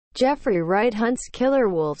Jeffrey Wright hunts killer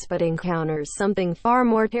wolves but encounters something far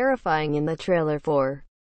more terrifying in the trailer for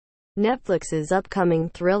Netflix's upcoming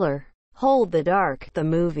thriller, Hold the Dark, the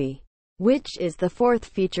movie, which is the fourth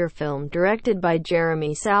feature film directed by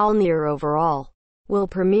Jeremy Saulnier overall, will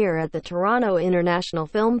premiere at the Toronto International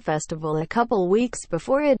Film Festival a couple weeks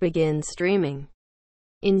before it begins streaming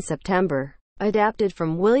in September. Adapted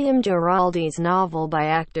from William Giraldis' novel by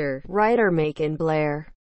actor-writer Macon Blair.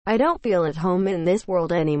 I don't feel at home in this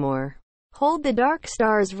world anymore. Hold the Dark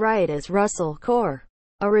stars Wright as Russell Core,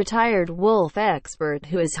 a retired wolf expert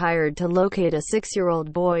who is hired to locate a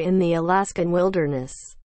 6-year-old boy in the Alaskan wilderness.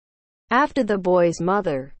 After the boy's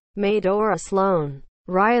mother, Medora Slone,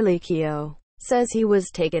 Riley Keough, says he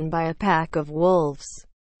was taken by a pack of wolves.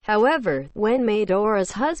 However, when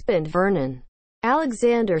Medora's husband Vernon,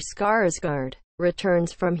 Skarsgrd,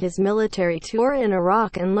 returns from his military tour in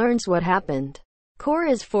Iraq and learns what happened, Core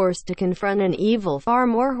is forced to confront an evil far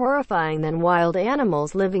more horrifying than wild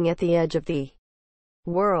animals living at the edge of the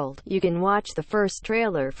world. You can watch the first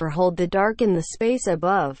trailer for Hold the Dark in the space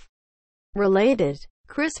above. Related,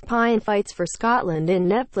 Chris Pine fights for Scotland in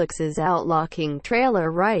Netflix's Outlaw King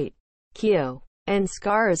trailer. Wright, Keough, and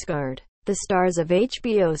Skarsgrd, the stars of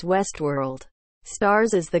HBO's Westworld,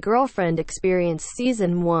 Starzs The Girlfriend Experience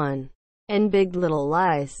Season 1, and Big Little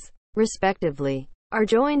Lies, respectively, are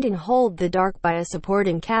joined in Hold the Dark by a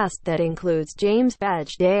supporting cast that includes James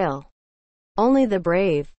Badge Dale, Only the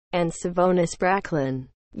Brave, and Savonna Spracklin,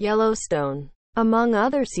 Yellowstone, among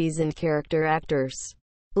other seasoned character actors.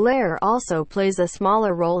 Blair also plays a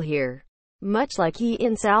smaller role here, much like he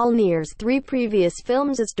in Saulnier's 3 previous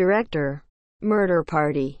films as director: Murder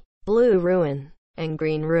Party, Blue Ruin, and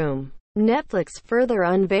Green Room. Netflixfurther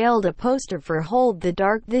unveiled a poster for Hold the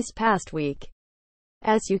Dark this past week,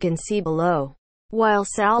 as you can see below. While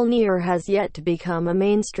Saulnier has yet to become a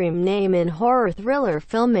mainstream name in horror thriller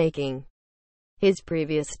filmmaking, his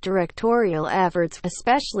previous directorial efforts,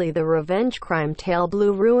 especially the revenge crime tale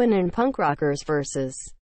Blue Ruin and punk rockers vs.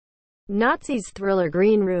 Nazis thriller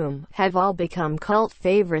Green Room, have all become cult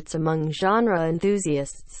favorites among genre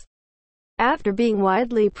enthusiasts. After being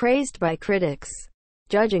widely praised by critics,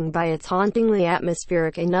 judging by its hauntingly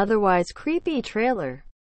atmospheric and otherwise creepy trailer,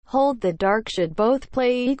 Hold the Dark should both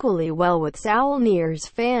play equally well with Saulnier's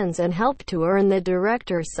fans and help to earn the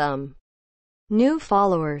director some new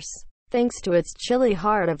followers, thanks to its chilly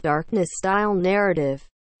Heart of Darkness style narrative.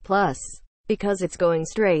 Plus, because it's going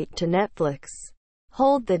straight to Netflix,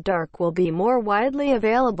 Hold the Dark will be more widely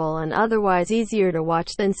available and otherwise easier to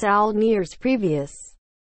watch than Saulnier's previous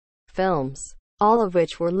films, all of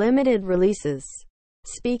which were limited releases.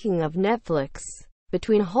 Speaking of Netflix,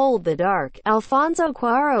 between Hold the Dark, Alfonso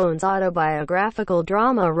Cuarón's autobiographical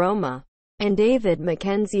drama Roma, and David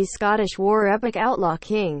Mackenzies Scottish war epic Outlaw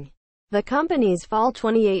King, the company's fall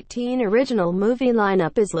 2018 original movie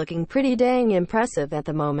lineup is looking pretty dang impressive at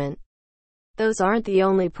the moment. Those aren't the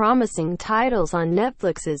only promising titles on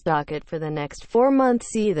Netflix's docket for the next 4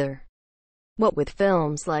 months either. What with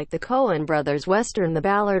films like the Coen Brothers western The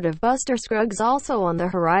Ballard of Buster Scruggs also on the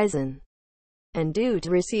horizon, and due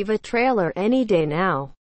to receive a trailer any day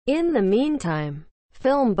now. In the meantime,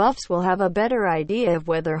 film buffs will have a better idea of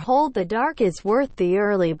whether Hold the Dark is worth the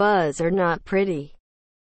early buzz or not pretty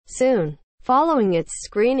soon, following its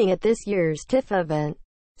screening at this year's TIFF event.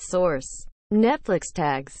 Source: Netflix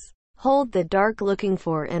tags. Hold the Dark looking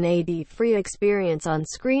for an ad-free experience on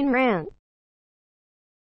Screen Rant.